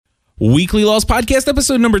Weekly Lost Podcast,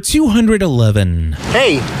 episode number 211.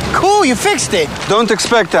 Hey, cool, you fixed it. Don't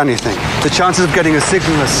expect anything. The chances of getting a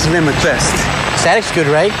signal are slim at best. Static's good,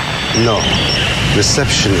 right? No.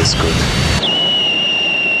 Reception is good.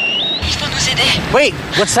 Wait,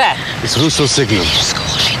 what's that? It's Russo signal.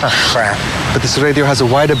 Oh, crap. But this radio has a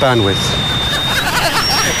wider bandwidth.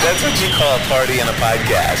 That's what you call a party in a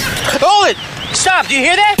podcast. Hold it! Stop, do you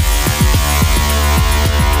hear that?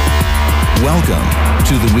 Welcome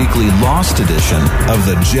to the weekly Lost edition of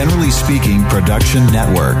the Generally Speaking Production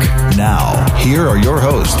Network. Now, here are your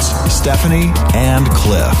hosts, Stephanie and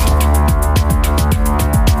Cliff.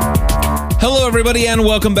 Hello, everybody, and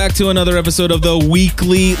welcome back to another episode of the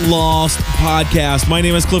Weekly Lost Podcast. My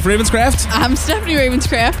name is Cliff Ravenscraft. I'm Stephanie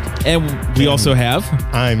Ravenscraft. And we also have...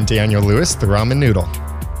 I'm Daniel Lewis, the ramen noodle.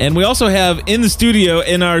 And we also have in the studio,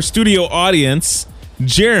 in our studio audience,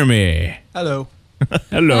 Jeremy. Hello.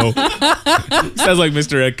 Hello. Sounds like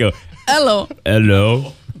Mr. Echo. Hello.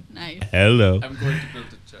 Hello. Nice. Hello. I'm going to build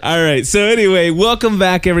the chat. All right. So anyway, welcome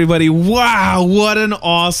back, everybody. Wow, what an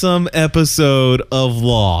awesome episode of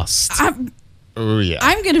Lost. I'm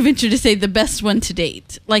going to venture to say the best one to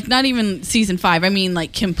date. Like, not even season 5. I mean,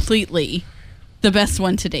 like, completely the best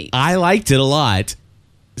one to date. I liked it a lot.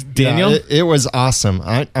 Daniel? Yeah, it was awesome.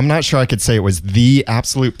 I'm not sure I could say it was the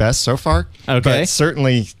absolute best so far. Okay. But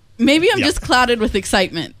certainly... Maybe I'm just clouded with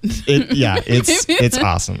excitement. It's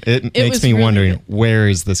awesome. It makes me really wondering, good. Where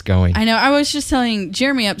is this going? I know. I was just telling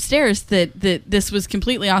Jeremy upstairs that this was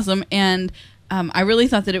completely awesome, and I really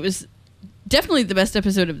thought that it was definitely the best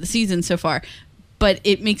episode of the season so far. But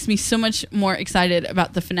it makes me so much more excited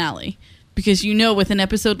about the finale. Because with an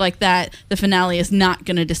episode like that, the finale is not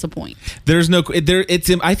going to disappoint.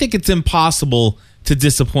 I think it's impossible to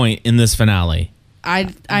disappoint in this finale.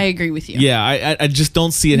 I agree with you. Yeah, I just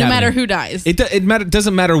don't see it happening. No matter who dies. It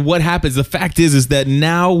doesn't matter what happens. The fact is that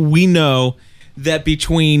now we know that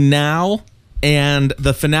between now and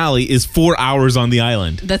the finale is 4 hours on the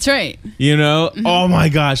island. That's right. Mm-hmm. Oh my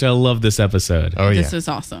gosh, I love this episode. Oh yeah. This was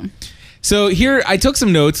awesome. So here, I took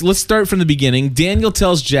some notes. Let's start from the beginning. Daniel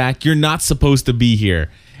tells Jack, "You're not supposed to be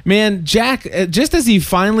here." Man, Jack, just as he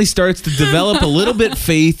finally starts to develop a little bit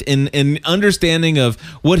faith and understanding of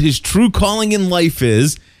what his true calling in life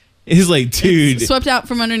is, he's like, dude, It's swept out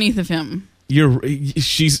from underneath of him.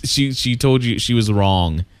 She told you she was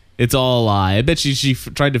wrong. It's all a lie. I bet she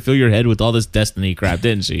tried to fill your head with all this destiny crap,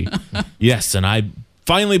 didn't she? Yes, and I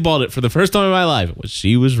finally bought it for the first time in my life.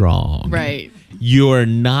 She was wrong. Right. You're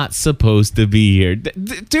not supposed to be here.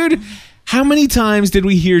 Dude, how many times did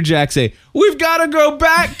we hear Jack say, "We've got to go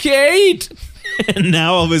back, Kate"? And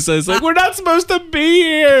now all of a sudden it's like, we're not supposed to be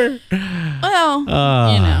here. Well,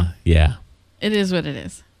 Yeah. it is what it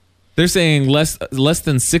is. They're saying less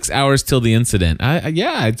than 6 hours till the incident. I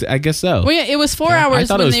guess so. Well, yeah, it was 4 hours. I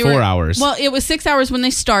thought it was 4 hours. Well, it was 6 hours when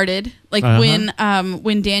they started. Like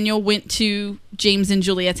when Daniel went to James and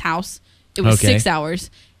Juliet's house, it was 6 hours.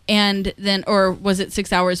 And then, or was it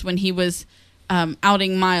 6 hours when he was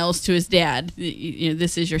outing Miles to his dad?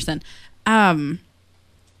 This is your son.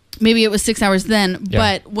 Maybe it was 6 hours then. Yeah.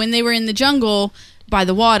 But when they were in the jungle by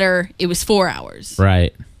the water, it was 4 hours.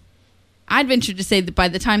 Right. I'd venture to say that by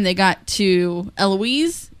the time they got to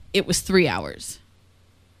Eloise, it was 3 hours.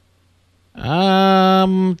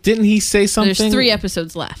 Didn't he say something? There's 3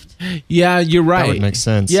 episodes left. Yeah, you're right. That would make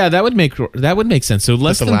sense. Yeah, that would make sense. So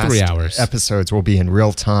less than 3 hours. Episodes will be in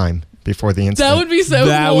real time before the incident. That would be so cool.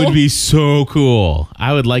 That would be so cool.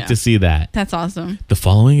 I would like to see that. That's awesome. The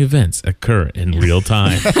following events occur in real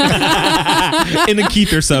time. In a Keith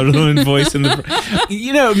Sutherland voice.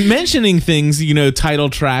 Mentioning things, title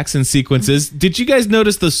tracks and sequences. Did you guys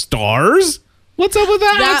notice the stars? What's up with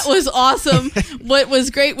that? That was awesome. What was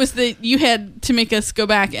great was that you had to make us go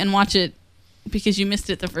back and watch it because you missed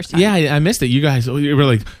it the first time. Yeah, I missed it. You guys were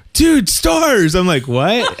like, dude, stars. I'm like,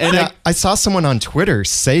 what? And I saw someone on Twitter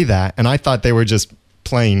say that, and I thought they were just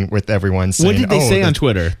playing with everyone saying, what did they say on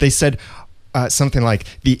Twitter? They said something like,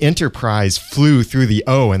 the Enterprise flew through the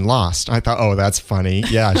O and lost. I thought, oh, that's funny.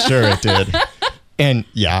 Yeah, sure it did. And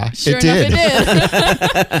yeah, sure it did. Enough,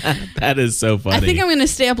 it did. That is so funny. I think I'm going to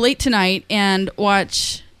stay up late tonight and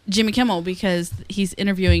watch Jimmy Kimmel because he's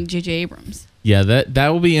interviewing J.J. Abrams. Yeah, that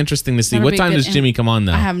will be interesting to see. That'll what time does Jimmy come on,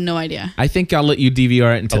 though? I have no idea. I think I'll let you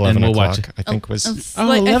DVR it until then we'll watch it. I think was...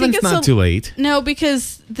 11's not too late. No,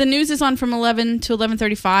 because the news is on from 11 to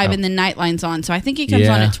 11:35 and then Nightline's on. So I think he comes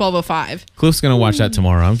on at 12:05. Cliff's going to watch that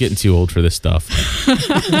tomorrow. I'm getting too old for this stuff.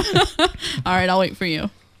 All right, I'll wait for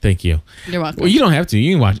you. Thank you. You're welcome. Well, you don't have to.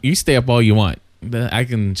 You can watch. You stay up all you want. I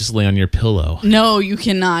can just lay on your pillow. No, you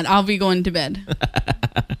cannot. I'll be going to bed.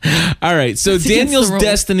 All right. So That's against Daniel's the rules.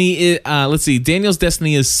 destiny is, let's see. Daniel's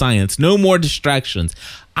destiny is science. No more distractions.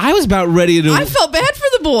 I was about ready to I felt bad for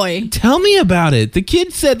the boy. tell me about it. The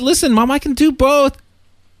kid said, "Listen, Mom, I can do both."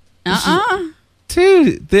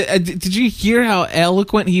 Dude, did you hear how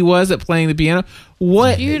eloquent he was at playing the piano?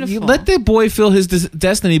 What? Beautiful. You let the boy feel his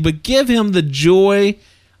destiny, but give him the joy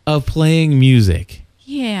of playing music.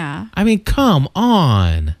 Yeah. I mean, come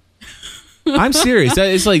on. I'm serious.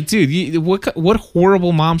 It's like, dude, what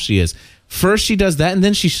horrible mom she is. First she does that, and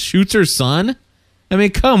then she shoots her son. I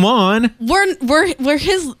mean, come on. Were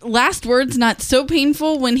his last words not so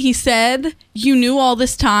painful when he said, "You knew all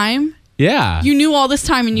this time? Yeah. You knew all this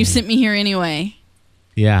time and you sent me here anyway."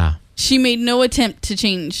 Yeah. She made no attempt to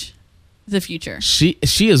change the future. She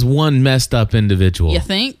is one messed up individual. You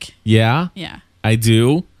think? Yeah. Yeah. I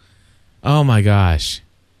do. Oh my gosh.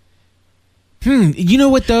 You know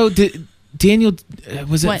what though? Daniel,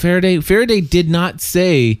 was it What? Faraday? Faraday did not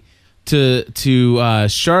say to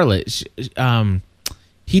Charlotte.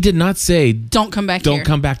 He did not say, Don't come back "Don't here."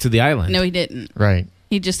 come back to the island." No, he didn't. Right.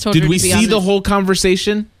 He just told Did her we to be see on the this- whole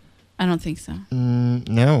conversation? I don't think so.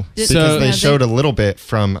 No. Did- Because So- they Yeah, showed a little bit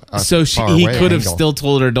from a So far he away could have angle. still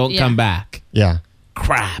told her, "Don't Yeah. come back." Yeah.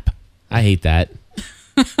 Crap. I hate that.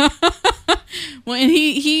 Well, and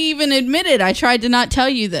he even admitted, "I tried to not tell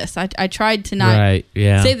you this. I tried to not Right.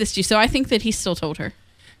 Yeah. say this to you." So I think that he still told her.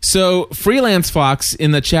 So Freelance Fox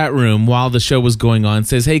in the chat room while the show was going on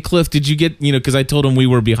says, "Hey Cliff, did you get, because I told him we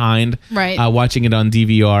were behind, Right. watching it on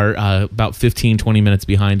DVR, about 15, 20 minutes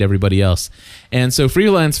behind everybody else." And so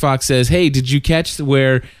Freelance Fox says, "Hey, did you catch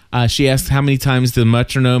where she asked how many times the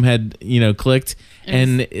metronome had, clicked?"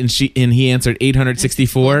 And he answered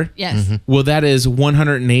 864. Yes. Well, that is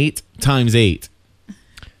 108 times 8.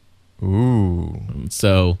 Ooh.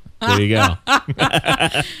 So there you go.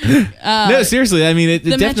 No, seriously. I mean, it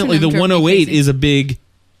the definitely the metronome drove me 108 crazy. is a big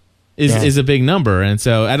is a big number, and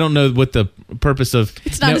so I don't know what the purpose of.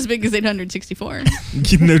 It's not no, as big as 864.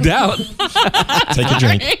 no doubt. Take a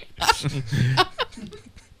drink.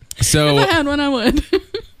 So, If I had one, I would.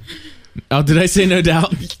 oh, did I say no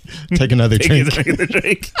doubt? Take another drink.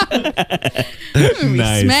 Drink. We'll be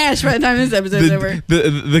Nice. smashed by the time this episode's over.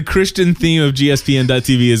 The Christian theme of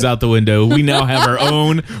GSPN.TV is out the window. We now have our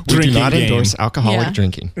own We do drinking not game. endorse alcoholic Yeah.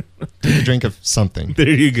 drinking. Take a drink of something. There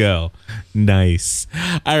you go. Nice.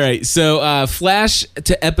 All right. So, flash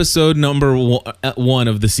to episode number 1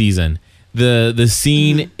 of the season. The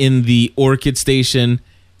scene in the Orchid Station,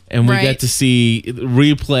 and we Right. get to see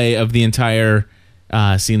replay of the entire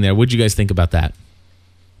scene there. What'd you guys think about that?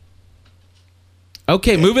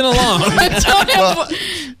 Okay, moving along. Well,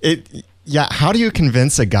 how do you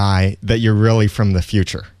convince a guy that you're really from the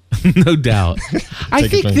future? No doubt. I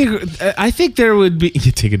Take a think there would be.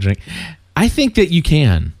 You take a drink. I think that you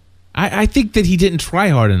can. I think that he didn't try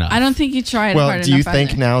hard enough. I don't think he tried Well, hard do you enough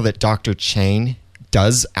think either. now that Dr. Chain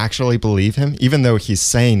does actually believe him, even though he's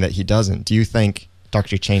saying that he doesn't? Do you think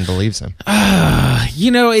Dr. Chain believes him?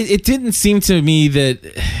 It didn't seem to me that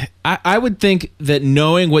I would think that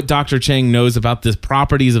knowing what Dr. Chang knows about the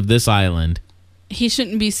properties of this island, he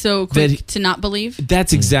shouldn't be so quick to not believe?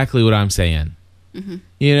 that's exactly what I'm saying.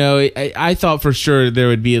 I thought for sure there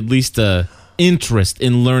would be at least a interest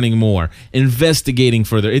in learning more, investigating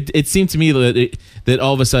further. It seemed to me that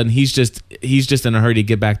all of a sudden he's just in a hurry to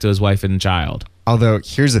get back to his wife and child. Although,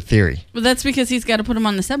 here's a theory. Well, that's because he's got to put him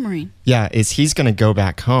on the submarine. Yeah, he's going to go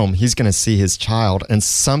back home. He's going to see his child, and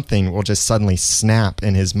something will just suddenly snap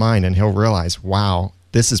in his mind, and he'll realize, wow,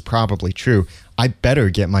 this is probably true. I better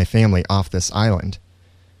get my family off this island.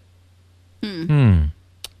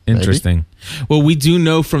 Interesting. Well, we do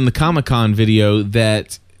know from the Comic-Con video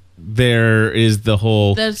that there is the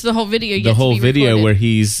whole That's the whole video. the yet to whole be video recorded. where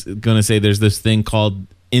he's going to say there's this thing called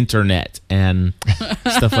internet and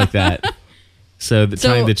stuff like that. So,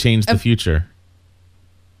 trying to change the future.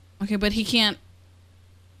 Okay, but he can't. He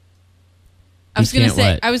I was can't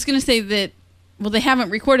what? I was gonna say that. Well, they haven't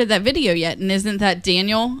recorded that video yet, and isn't that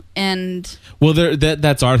Daniel? And Well,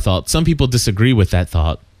 that's our thought. Some people disagree with that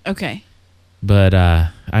thought, okay, but I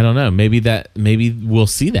don't know. Maybe we'll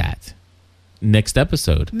see that next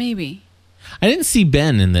episode. maybe I didn't see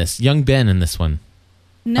Ben in this, young Ben in this one.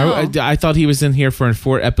 no. I thought he was in here for a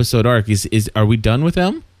 4-episode arc. Are we done with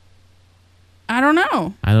him? I don't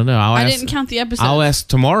know. I don't know. I didn't count the episodes. I'll ask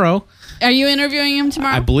tomorrow. Are you interviewing him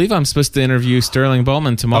tomorrow? I believe I'm supposed to interview Sterling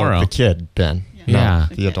Bowman tomorrow. Oh, the kid, Ben. Yeah.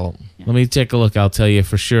 No, the adult. Let me take a look. I'll tell you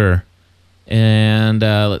for sure. And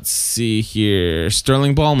let's see here.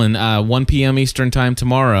 Sterling Ballman, 1 p.m. Eastern time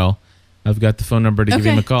tomorrow. I've got the phone number to give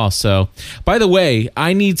him a call. So, by the way,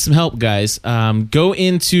 I need some help, guys. Go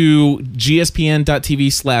into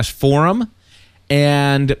gspn.tv/forum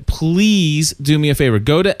and please do me a favor.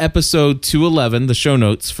 Go to episode 211, the show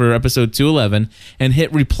notes for episode 211, and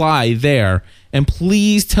hit reply there. And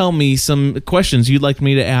please tell me some questions you'd like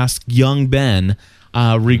me to ask young Ben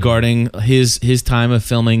regarding his time of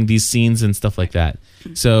filming these scenes and stuff like that.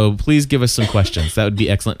 So please give us some questions. That would be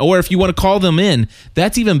excellent. Or if you want to call them in,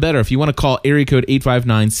 that's even better. If you want to call area code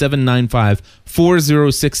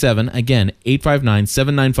 859-795-4067. Again,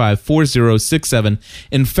 859-795-4067.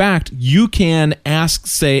 In fact, you can ask,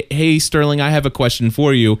 say, hey, Sterling, I have a question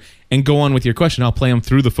for you, and go on with your question. I'll play him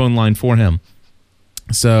through the phone line for him.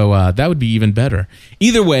 So that would be even better.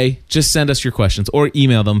 Either way, just send us your questions or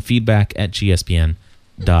email them,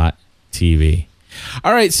 feedback@gspn.tv.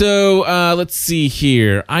 All right, so let's see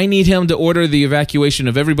here. I need him to order the evacuation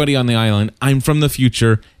of everybody on the island. I'm from the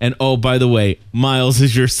future. And oh, by the way, Miles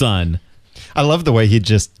is your son. I love the way he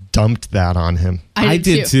just dumped that on him. I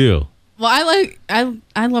did too. Well, I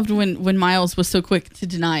loved when Miles was so quick to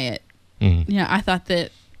deny it. Yeah, I thought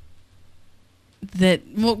that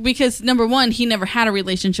well, because number one, he never had a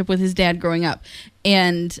relationship with his dad growing up,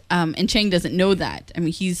 and Chang doesn't know that. I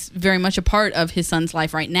mean, he's very much a part of his son's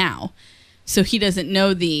life right now. So he doesn't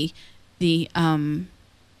know the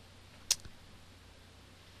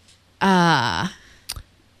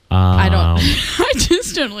I don't. I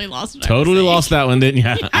just totally lost. What Totally I was lost that one, didn't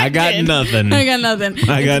you? I got did. nothing. I got nothing.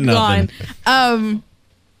 I got It's nothing. gone.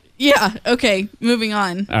 Yeah. Okay. Moving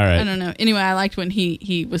on. All right. I don't know. Anyway, I liked when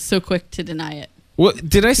he was so quick to deny it. What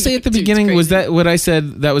did I say at the Dude's beginning? Was crazy. that what I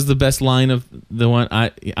said? That was the best line of the one.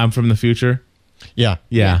 I'm from the future. Yeah.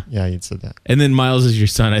 Yeah. Yeah, you'd said that. And then Miles is your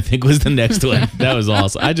son, I think, was the next one. That was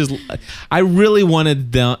awesome. I really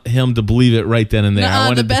wanted him to believe it right then and there. I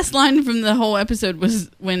wanted the best line from the whole episode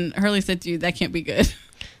was when Hurley said to you, "That can't be good."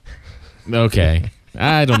 Okay.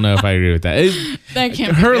 I don't know if I agree with that. That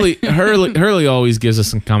can't be good. Hurley always gives us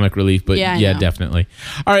some comic relief, but Yeah, I yeah, know. definitely.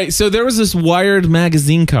 All right, so there was this Wired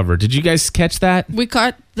magazine cover. Did you guys catch that? We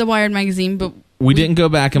caught the Wired magazine, but We didn't go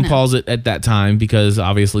back and No. pause it at that time because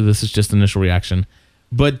obviously this is just initial reaction.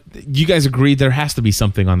 But you guys agreed there has to be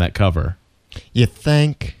something on that cover. You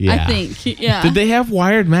think? Yeah. I think, yeah. Did they have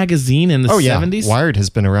Wired magazine in the 70s? Wired has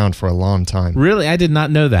been around for a long time. Really? I did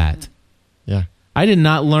not know that. Yeah. I did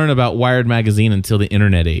not learn about Wired magazine until the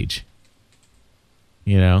internet age.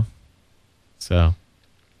 You know? So,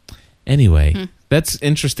 anyway, that's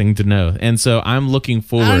interesting to know. And so I'm looking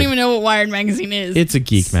forward. I don't even know what Wired magazine is. It's a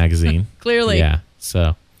geek magazine. Clearly. Yeah.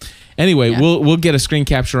 So, anyway, Yeah. we'll get a screen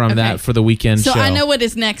capture on Okay. that for the weekend So show. I know what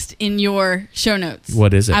is next in your show notes.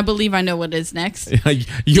 What is it? I believe I know what is next. Did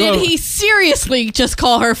Did he seriously just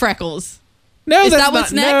call her Freckles? No, Is that's that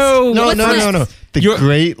what's not, next? No, No, What's no, next? no. The You're-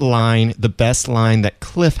 great line, the best line that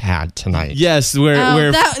Cliff had tonight. Yes, where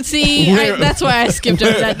That's why I skipped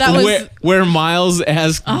over that. That was where Miles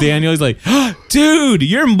asked Daniel, he's like, "Dude,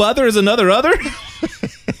 your mother is another other."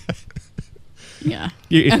 yeah.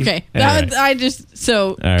 You- Okay. All That right. was, I just so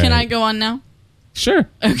All can right. I go on now? Sure.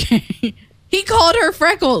 Okay. He called her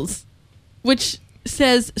Freckles, which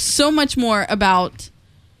says so much more about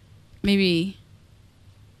maybe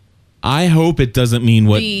I hope it doesn't mean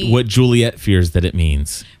The- what Juliet fears that it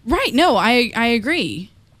means. right. No, I agree.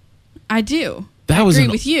 I do. That I was agree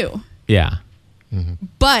an- with you. Yeah.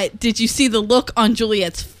 But did you see the look on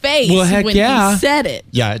Juliet's face Well, heck when yeah. he said it?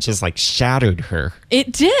 Yeah, it just like shattered her.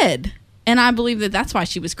 It did. And I believe that that's why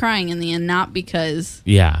she was crying in the end, not because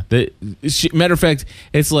Yeah. Matter of fact,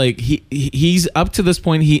 it's like he's up to this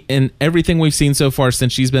point. And everything we've seen so far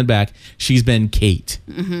since she's been back, she's been Kate.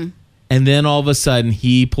 Mm-hmm. And then all of a sudden,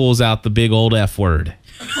 he pulls out the big old F word.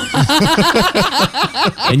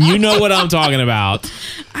 And you know what I'm talking about.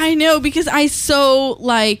 I know, because I so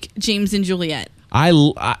like James and Juliet.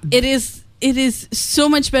 I It is so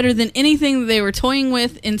much better than anything they were toying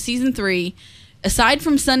with in season 3. Aside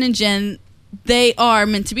from Sun and Jen, they are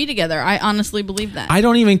meant to be together. I honestly believe that.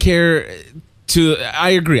 don't even care. I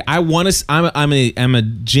agree. I want to. I'm a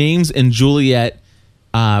James and Juliet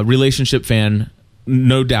relationship fan,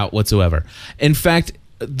 no doubt whatsoever. In fact,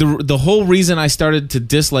 the whole reason I started to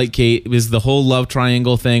dislike Kate was the whole love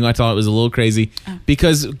triangle thing. I thought it was a little crazy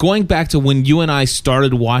because going back to when you and I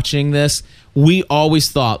started watching this, we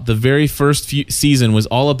always thought the very first season was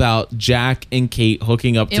all about Jack and Kate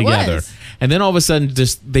hooking up It together. was. And then all of a sudden,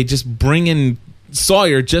 they just bring in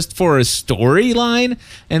Sawyer just for a storyline,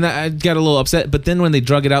 and I got a little upset. But then when they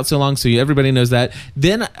drug it out so long, so everybody knows that,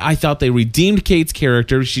 then I thought they redeemed Kate's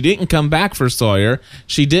character. She didn't come back for Sawyer.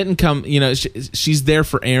 She didn't come, she's there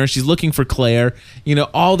for Aaron. She's looking for Claire,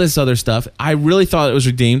 all this other stuff. I really thought it was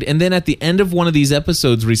redeemed. And then at the end of one of these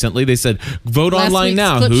episodes recently, they said, vote Last online week's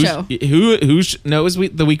now. clip show. No, it was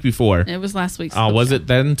the week before. It was last week's. Oh, was it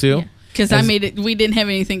then too? Because I made it. We didn't have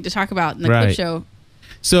anything to talk about in the clip show.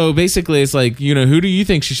 So basically, it's like, who do you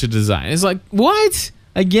think she should design? It's like, what?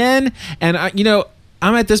 Again? And,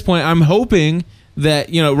 I'm at this point, I'm hoping that,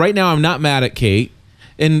 right now I'm not mad at Kate.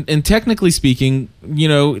 And technically speaking,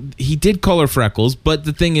 he did call her Freckles. But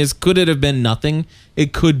the thing is, could it have been nothing?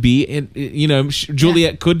 It could be.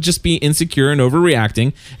 Juliet could just be insecure and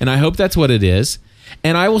overreacting. And I hope that's what it is.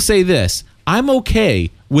 And I will say this. I'm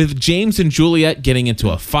okay with James and Juliet getting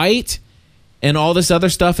into a fight and all this other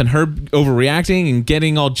stuff, and her overreacting and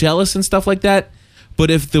getting all jealous and stuff like that.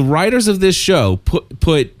 But if the writers of this show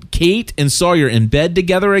put Kate and Sawyer in bed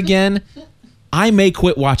together again, I may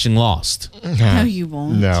quit watching Lost. No, you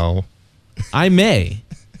won't. No. I may.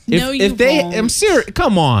 You won't. I'm serious.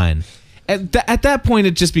 Come on. At that point,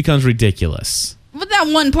 it just becomes ridiculous. But that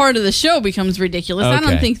one part of the show becomes ridiculous. Okay. I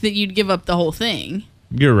don't think that you'd give up the whole thing.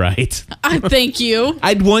 You're right. Thank you.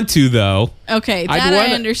 I'd want to, though. Okay, I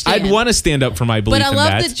understand. I'd want to stand up for my belief but I in love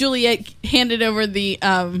that. that Juliet handed over the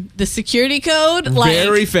security code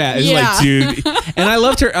Very fast. Yeah. Like, dude. And I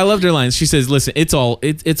loved her lines. She says, "Listen, it's all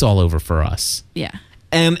over for us." Yeah.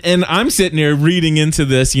 And I'm sitting there reading into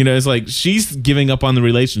this. It's like she's giving up on the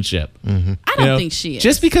relationship. Mm-hmm. I don't think she is.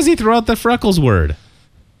 Just because he threw out the Freckles word.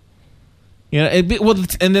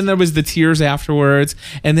 And then there was the tears afterwards,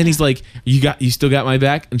 and then he's like, "You still got my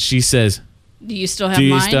back?" And she says, Do you still have "Do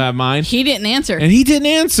mine? you still have mine?" He didn't answer. And he didn't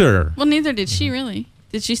answer. Well, neither did she really.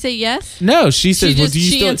 Did she say yes? No, she says, "Well, just- do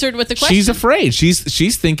you she still?" answered with the question. She's afraid.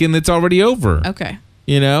 She's thinking it's already over. Okay.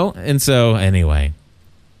 And so anyway,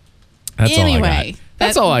 that's all I got.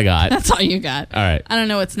 That's all I got. That's all you got. All right. I don't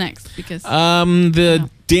know what's next because I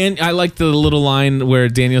like the little line where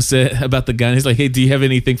Daniel said about the gun. He's like, "Hey, do you have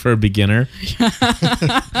anything for a beginner?"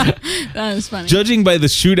 that was funny. Judging by the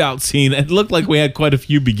shootout scene, it looked like we had quite a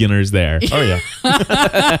few beginners there. Oh, yeah.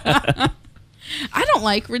 I don't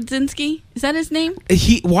like Radzinski. Is that his name?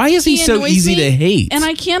 Why is he so annoys easy me, to hate? And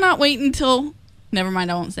I cannot wait until. Never mind.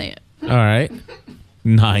 I won't say it. All right.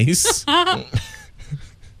 Nice.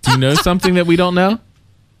 Do you know something that we don't know?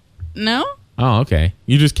 No. Oh, okay.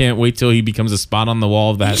 You just can't wait till he becomes a spot on the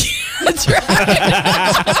wall of that. That's right.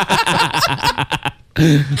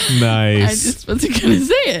 Nice. I just wasn't gonna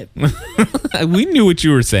say it. We knew what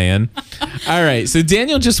you were saying. All right. So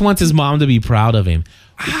Daniel just wants his mom to be proud of him.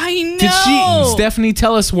 I know. Did Stephanie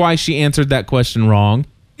tell us why she answered that question wrong?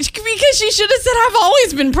 Because she should have said, "I've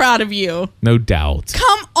always been proud of you." No doubt.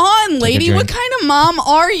 Come on, lady. drink. What kind of mom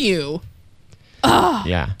are you?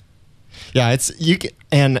 Yeah. Yeah,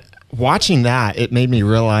 and watching that, it made me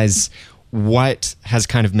realize what has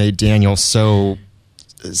kind of made Daniel so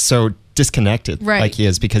disconnected like he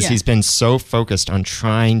is, because he's been so focused on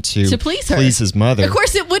trying to please her. please his mother. Of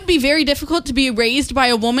course, it would be very difficult to be raised by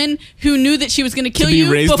a woman who knew that she was going to kill you. To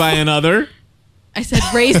be raised by another? I said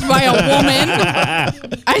raised by a woman.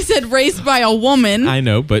 I said raised by a woman. I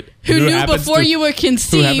know, but who knew before you were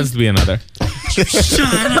conceived. Who happens to be another?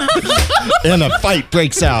 And a fight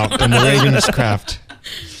breaks out in the Ravenscraft.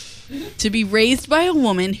 To be raised by a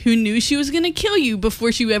woman who knew she was going to kill you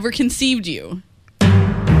before she ever conceived you.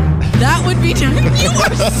 That would be... You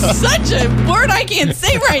are such a word I can't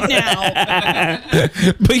say right now.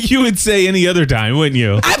 But you would say any other time, wouldn't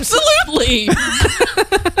you? Absolutely.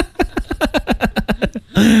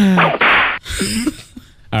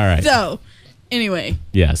 All right. So, anyway.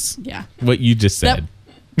 Yes. Yeah. What you just said. That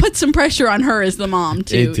put some pressure on her as the mom,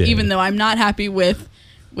 too. It did. Even though I'm not happy with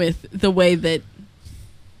the way that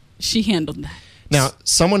she handled that. Now,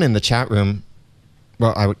 someone in the chat room...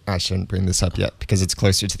 Well, I shouldn't bring this up yet because it's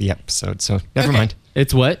closer to the episode, so never mind.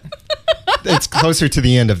 It's what? It's closer to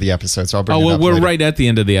the end of the episode, so I'll bring it up we're later. right at the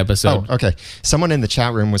end of the episode. Oh, okay. Someone in the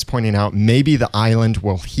chat room was pointing out maybe the island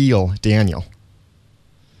will heal Daniel.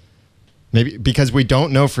 Maybe because we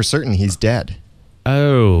don't know for certain he's dead.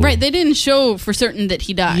 Oh. Right, they didn't show for certain that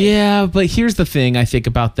he died. Yeah, but here's the thing I think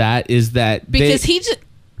about that is that... Because he just...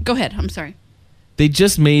 Go ahead, I'm sorry. They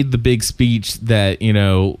just made the big speech that,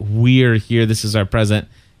 we're here, this is our present,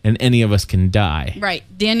 and any of us can die. Right.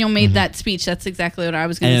 Daniel made that speech. That's exactly what I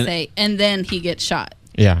was going to say. And then he gets shot.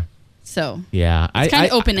 Yeah. So... Yeah. It's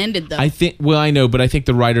kind of open-ended, though. I know, but I think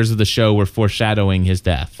the writers of the show were foreshadowing his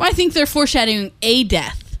death. Well, I think they're foreshadowing a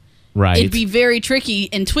death. Right. It'd be very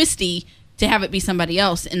tricky and twisty to have it be somebody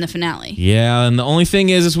else in the finale. Yeah, and the only thing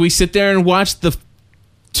is we sit there and watch the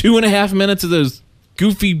 2.5 minutes of those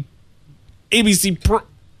goofy ABC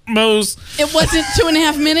promos. It wasn't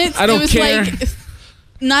 2.5 minutes. I don't it was care. like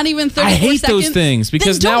not even 34 I hate seconds. those things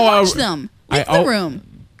because then don't now watch them. Leave the room.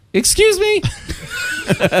 Excuse me?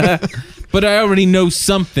 But I already know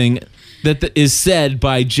something that is said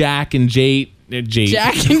by Jack and Jade.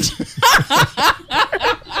 Jack and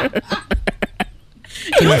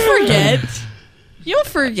You'll forget. You'll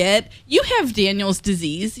forget. You have Daniel's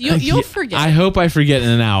disease. You'll forget. I hope I forget in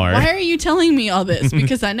an hour. Why are you telling me all this?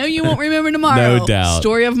 Because I know you won't remember tomorrow. No doubt.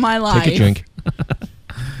 Story of my life. Take a drink.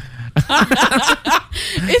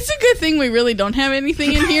 It's a good thing we really don't have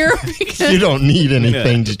anything in here. Because You don't need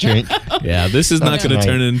anything to drink. Yeah, this is not going to Right.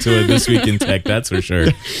 turn into a This Week in Tech, that's for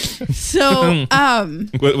sure. so,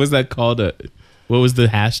 What was that called? What was the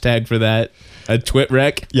hashtag for that? A twit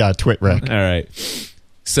wreck? Yeah, twit wreck. All right.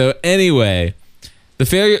 So anyway, the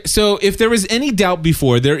failure. So if there was any doubt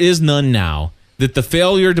before, there is none now that the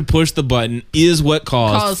failure to push the button is what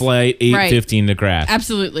caused Flight 815 to crash.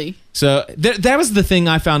 absolutely. So that was the thing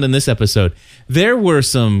I found in this episode. There were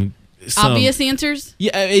some Obvious answers.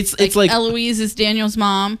 Yeah, it's like Eloise is Daniel's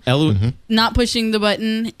mom. Not pushing the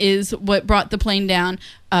button is what brought the plane down.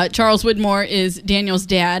 Charles Widmore is Daniel's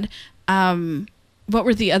dad. What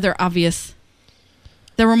were the other obvious?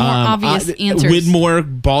 There were more obvious answers.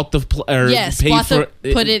 Widmore bought the Yes, paid bought for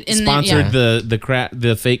put it in sponsored there.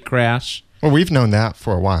 the fake crash. Well, we've known that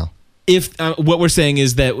for a while. If what we're saying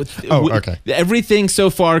is that okay. everything so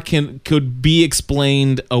far could be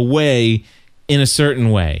explained away in a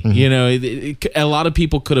certain way. Mm-hmm. You know, a lot of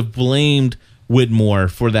people could have blamed Widmore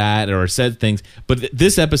for that or said things, but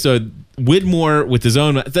this episode, Widmore with his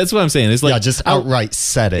own. That's what I'm saying. It's like just outright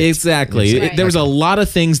said it. Exactly. Right. There was a lot of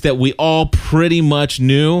things that we all pretty much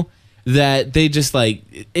knew that they just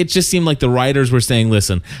it just seemed like the writers were saying,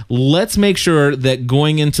 listen, let's make sure that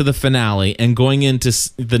going into the finale and going into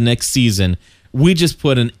the next season, we just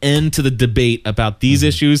put an end to the debate about these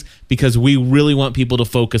issues because we really want people to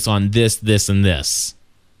focus on this, this, and this.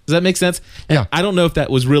 Does that make sense? Yeah. I don't know if that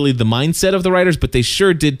was really the mindset of the writers, but they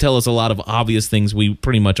sure did tell us a lot of obvious things we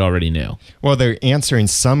pretty much already knew. Well, they're answering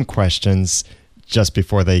some questions just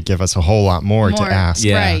before they give us a whole lot more to ask.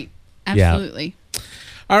 Yeah. Right. Yeah. Absolutely.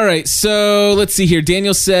 All right, so let's see here.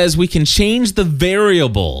 Daniel says we can change the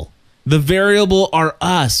variable. The variable are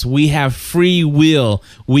us. We have free will.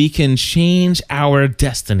 We can change our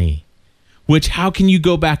destiny. Which, how can you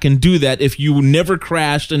go back and do that if you never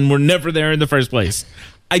crashed and were never there in the first place?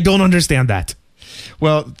 I don't understand that.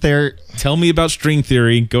 Well, Tell me about string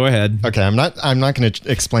theory. Go ahead. okay. I'm not going to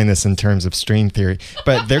explain this in terms of string theory,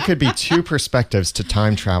 but there could be two perspectives to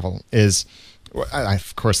time travel.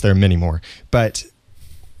 Of course, there are many more, but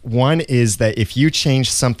one is that if you change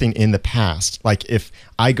something in the past, like if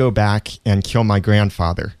I go back and kill my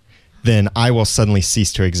grandfather, then I will suddenly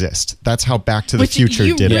cease to exist. That's how Back to the Future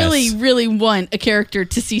you did really, it. really want a character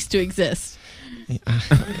to cease to exist.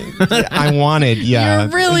 I wanted, yeah. You're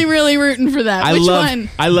really, really rooting for that. Which one?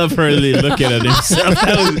 I love her looking at himself.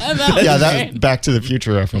 That Back to the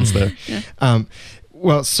Future reference there.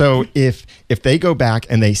 Well, so if they go back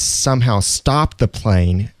and they somehow stop the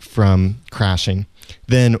plane from crashing,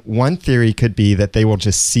 then one theory could be that they will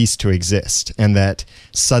just cease to exist and that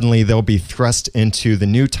suddenly they'll be thrust into the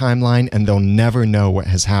new timeline and they'll never know what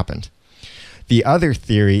has happened. The other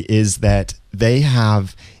theory is that the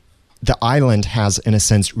island has, in a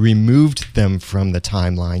sense, removed them from the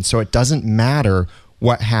timeline. So it doesn't matter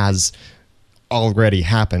what has already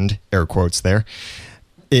happened, air quotes there.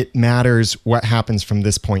 It matters what happens from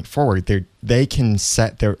this point forward. They can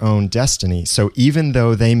set their own destiny. So even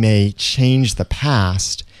though they may change the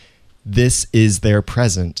past, this is their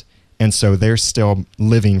present. And so they're still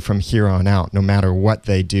living from here on out, no matter what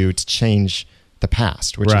they do to change the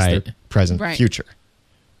past, which is their present future.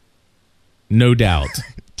 No doubt.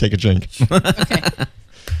 Take a drink. Okay.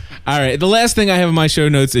 All right. The last thing I have in my show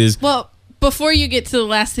notes is... Well, before you get to the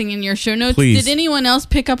last thing in your show notes, Please. did anyone else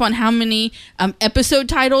pick up on how many episode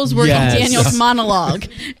titles were Yes. in Daniel's monologue?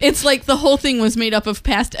 It's like the whole thing was made up of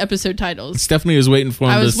past episode titles. Stephanie was waiting for him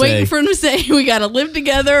I was waiting for him to say, we got to live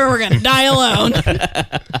together or we're going to die alone.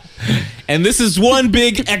 And this is one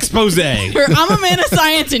big expose. Or, I'm a man of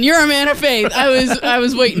science and you're a man of faith. I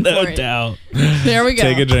was waiting No for it. doubt. There we go.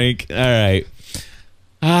 Take a drink. All right.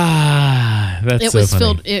 That's It so was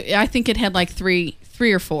funny. filled. I think it had like three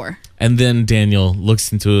or four. And then Daniel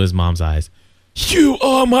looks into his mom's eyes. You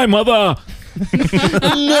are my mother.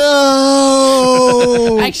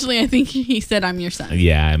 No! Actually, I think he said, I'm your son.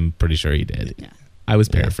 Yeah, I'm pretty sure he did. Yeah. I was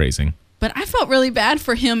paraphrasing. But I felt really bad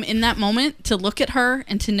for him in that moment to look at her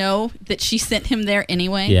and to know that she sent him there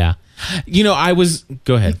anyway. Yeah.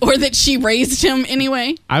 Go ahead. Or that she raised him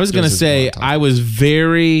anyway. I was going to say, I was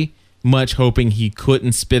very much hoping he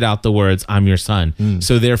couldn't spit out the words, "I'm your son."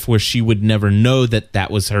 So therefore she would never know that that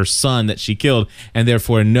was her son that she killed. And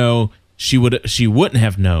therefore, no, she wouldn't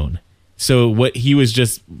have known. So what he was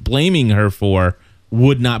just blaming her for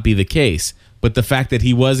would not be the case. But the fact that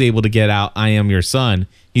he was able to get out, "I am your son,"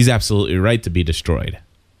 he's absolutely right to be destroyed.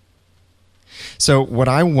 So what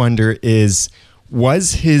I wonder is,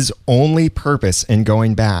 was his only purpose in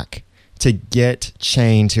going back to get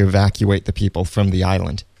Chane to evacuate the people from the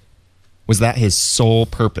island? Was that his sole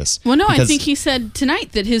purpose? Well, no, I Because- think he said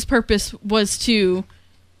tonight that his purpose was to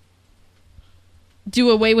do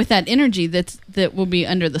away with that energy that will be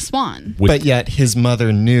under the swan. But yet his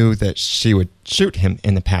mother knew that she would shoot him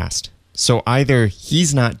in the past. So either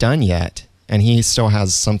he's not done yet and he still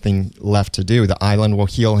has something left to do. The island will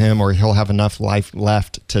heal him, or he'll have enough life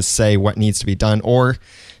left to say what needs to be done. Or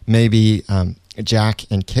maybe Jack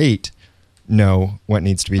and Kate know what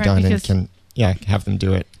needs to be Right, done and because- can have them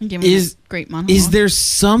do it. Give him that great monologue. Is there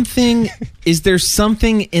something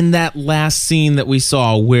in that last scene that we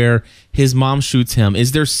saw where his mom shoots him?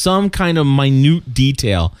 Is there some kind of minute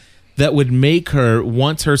detail that would make her,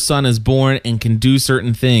 once her son is born and can do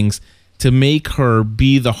certain things, to make her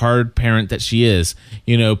be the hard parent that she is,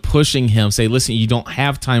 pushing him, say, listen, you don't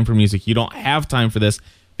have time for music. You don't have time for this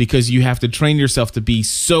because you have to train yourself to be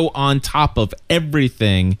so on top of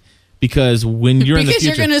everything, because when you're in the future,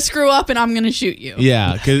 you're going to screw up and I'm going to shoot you.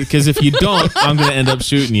 yeah, because if you don't, I'm going to end up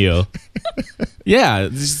shooting you. Yeah,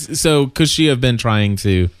 so could she have been trying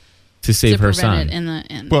to save To her prevent son? it in the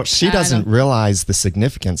end. Well, she doesn't realize the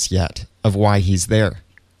significance yet of why he's there.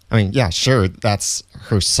 I mean, yeah, sure, that's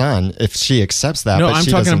her son if she accepts that. No, but I'm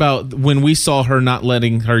she talking doesn't- about when we saw her not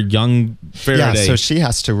letting her young Faraday. Yeah, so she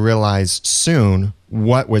has to realize soon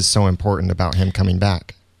what was so important about him coming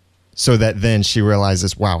back, so that then she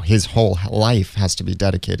realizes, wow, his whole life has to be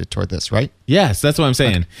dedicated toward this, right? Yes, that's what I'm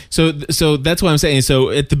saying. So that's what I'm saying. So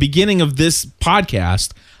at the beginning of this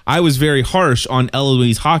podcast, I was very harsh on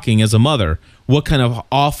Eloise Hawking as a mother. What kind of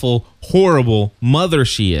awful, horrible mother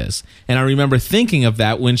she is. And I remember thinking of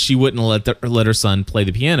that when she wouldn't let her son play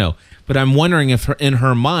the piano. But I'm wondering if in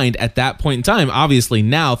her mind at that point in time, obviously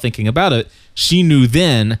now thinking about it, she knew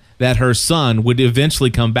then that her son would eventually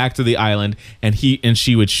come back to the island and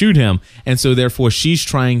she would shoot him. And so therefore she's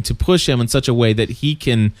trying to push him in such a way that he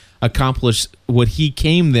can accomplish what he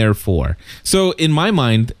came there for. So in my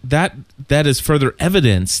mind, that is further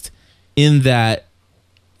evidenced in that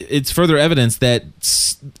it's further evidence that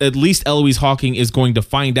at least Eloise Hawking is going to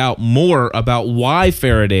find out more about why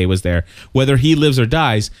Faraday was there. Whether he lives or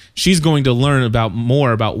dies, she's going to learn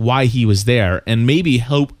more about why he was there, and maybe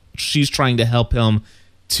she's trying to help him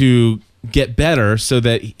to get better so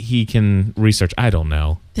that he can research. I don't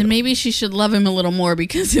know. Then maybe she should love him a little more,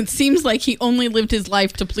 because it seems like he only lived his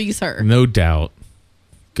life to please her. No doubt.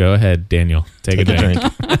 Go ahead, Daniel. Take a drink.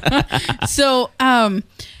 So,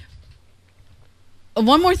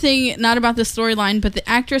 one more thing, not about the storyline, but the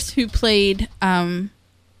actress who played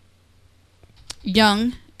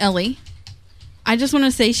young Ellie, I just want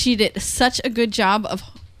to say she did such a good job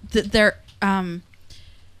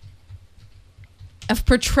of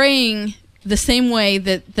portraying the same way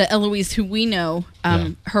that the Eloise who we know,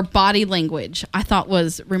 her body language, I thought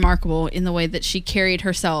was remarkable in the way that she carried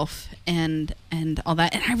herself and all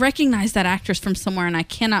that. And I recognize that actress from somewhere, and I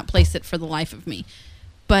cannot place it for the life of me.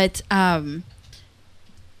 But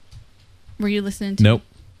were you listening to Nope. me?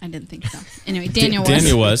 I didn't think so. Anyway, Daniel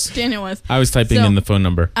was. Daniel was. I was typing in the phone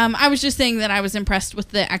number. I was just saying that I was impressed with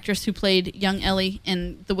the actress who played young Ellie,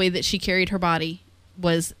 and the way that she carried her body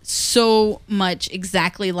was so much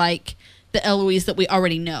exactly like the Eloise that we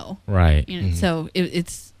already know. Right. So it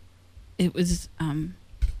was a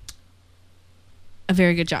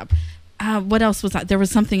very good job. What else was that? There was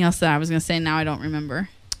something else that I was going to say. Now I don't remember.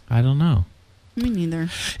 I don't know. Me neither.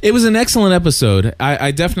 It was an excellent episode.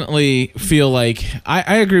 I definitely feel like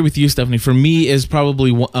I agree with you, Stephanie. For me, is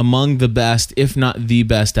probably among the best, if not the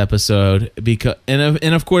best episode. Because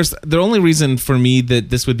and of course, the only reason for me that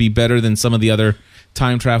this would be better than some of the other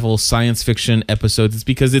time travel science fiction episodes is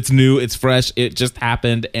because it's new, it's fresh, it just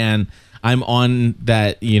happened, and I'm on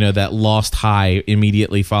that that lost high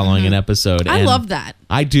immediately following an episode. I and love that.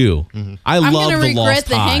 I do. I I'm love going to the regret lost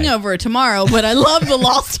the high. hangover tomorrow, but I love the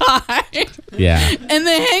lost high. Yeah. And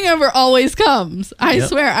the hangover always comes. I Yep.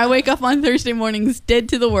 swear. I wake up on Thursday mornings dead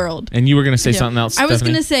to the world. And you were going to say Yeah. something else, I was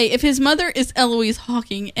Stephanie? going to say, if his mother is Eloise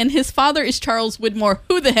Hawking and his father is Charles Widmore,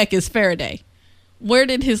 who the heck is Faraday? Where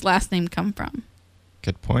did his last name come from?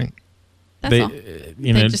 Good point. That's all.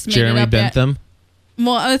 You just made it Jeremy up Bentham.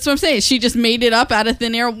 Well, that's what I'm saying. She just made it up out of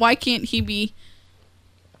thin air. Why can't he be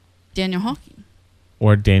Daniel Hawking?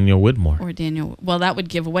 Or Daniel Widmore. Or Daniel. Well, that would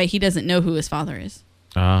give away. He doesn't know who his father is.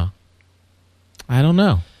 I don't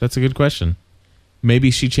know. That's a good question.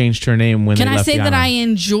 Maybe she changed her name when Can they I left say the that I island.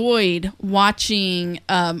 enjoyed watching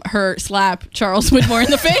her slap Charles Widmore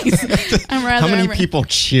in the face? How many people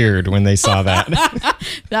cheered when they saw that?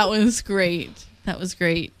 That was great. That was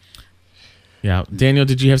great. Yeah. Daniel,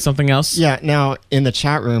 did you have something else? Yeah. Now, in the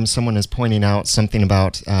chat room, someone is pointing out something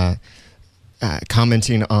about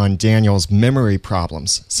commenting on Daniel's memory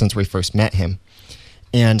problems since we first met him.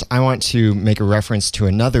 And I want to make a reference to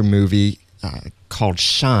another movie called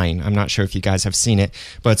Shine. I'm not sure if you guys have seen it,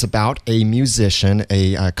 but it's about a musician,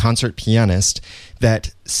 a concert pianist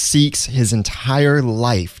that seeks his entire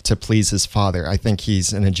life to please his father. I think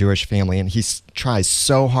he's in a Jewish family, and he tries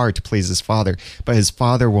so hard to please his father, but his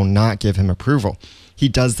father will not give him approval. He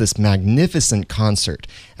does this magnificent concert.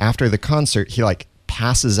 After the concert, he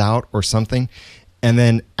passes out or something, and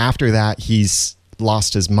then after that, he's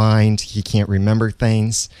lost his mind. He can't remember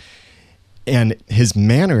things. And his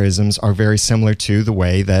mannerisms are very similar to the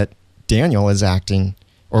way that Daniel is acting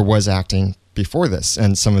or was acting before this,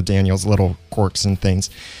 and some of Daniel's little quirks and things.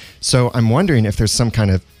 So I'm wondering if there's some kind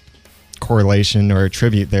of correlation or a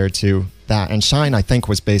tribute there to that. And Shine, I think,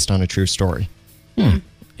 was based on a true story.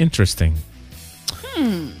 Interesting.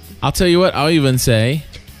 I'll tell you what, I'll even say.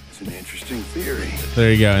 It's an interesting theory.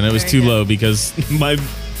 There you go. And it was too low because my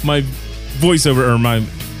voiceover or my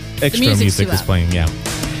extra music was playing. Yeah.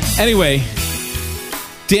 Anyway,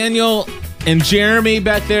 Daniel and Jeremy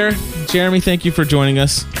back there. Jeremy, thank you for joining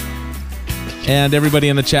us. And everybody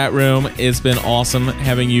in the chat room, it's been awesome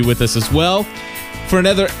having you with us as well for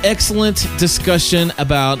another excellent discussion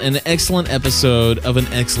about an excellent episode of an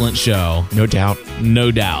excellent show. No doubt.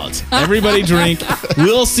 No doubt. Everybody drink.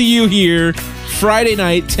 We'll see you here Friday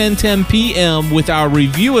night, 10:10 p.m. with our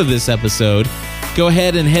review of this episode. Go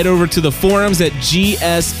ahead and head over to the forums at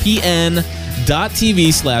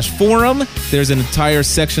gspn.tv/forum. There's an entire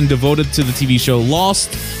section devoted to the TV show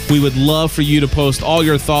Lost. We would love for you to post all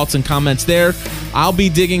your thoughts and comments there. I'll be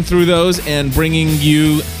digging through those and bringing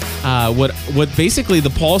you what basically the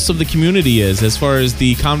pulse of the community is as far as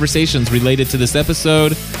the conversations related to this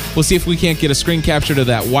episode. We'll see if we can't get a screen capture to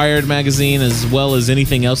that Wired magazine, as well as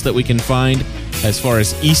anything else that we can find as far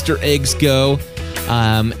as Easter eggs go.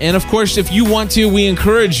 And of course, if you want to, we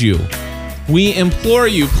encourage you. We implore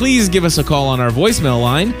you, please give us a call on our voicemail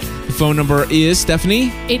line. The phone number is, Stephanie?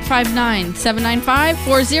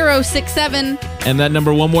 859-795-4067. And that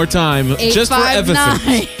number one more time, just for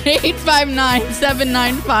emphasis.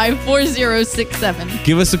 859-795-4067.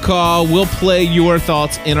 Give us a call. We'll play your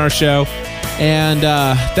thoughts in our show. And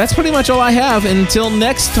that's pretty much all I have. Until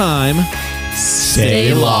next time,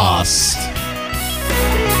 stay lost.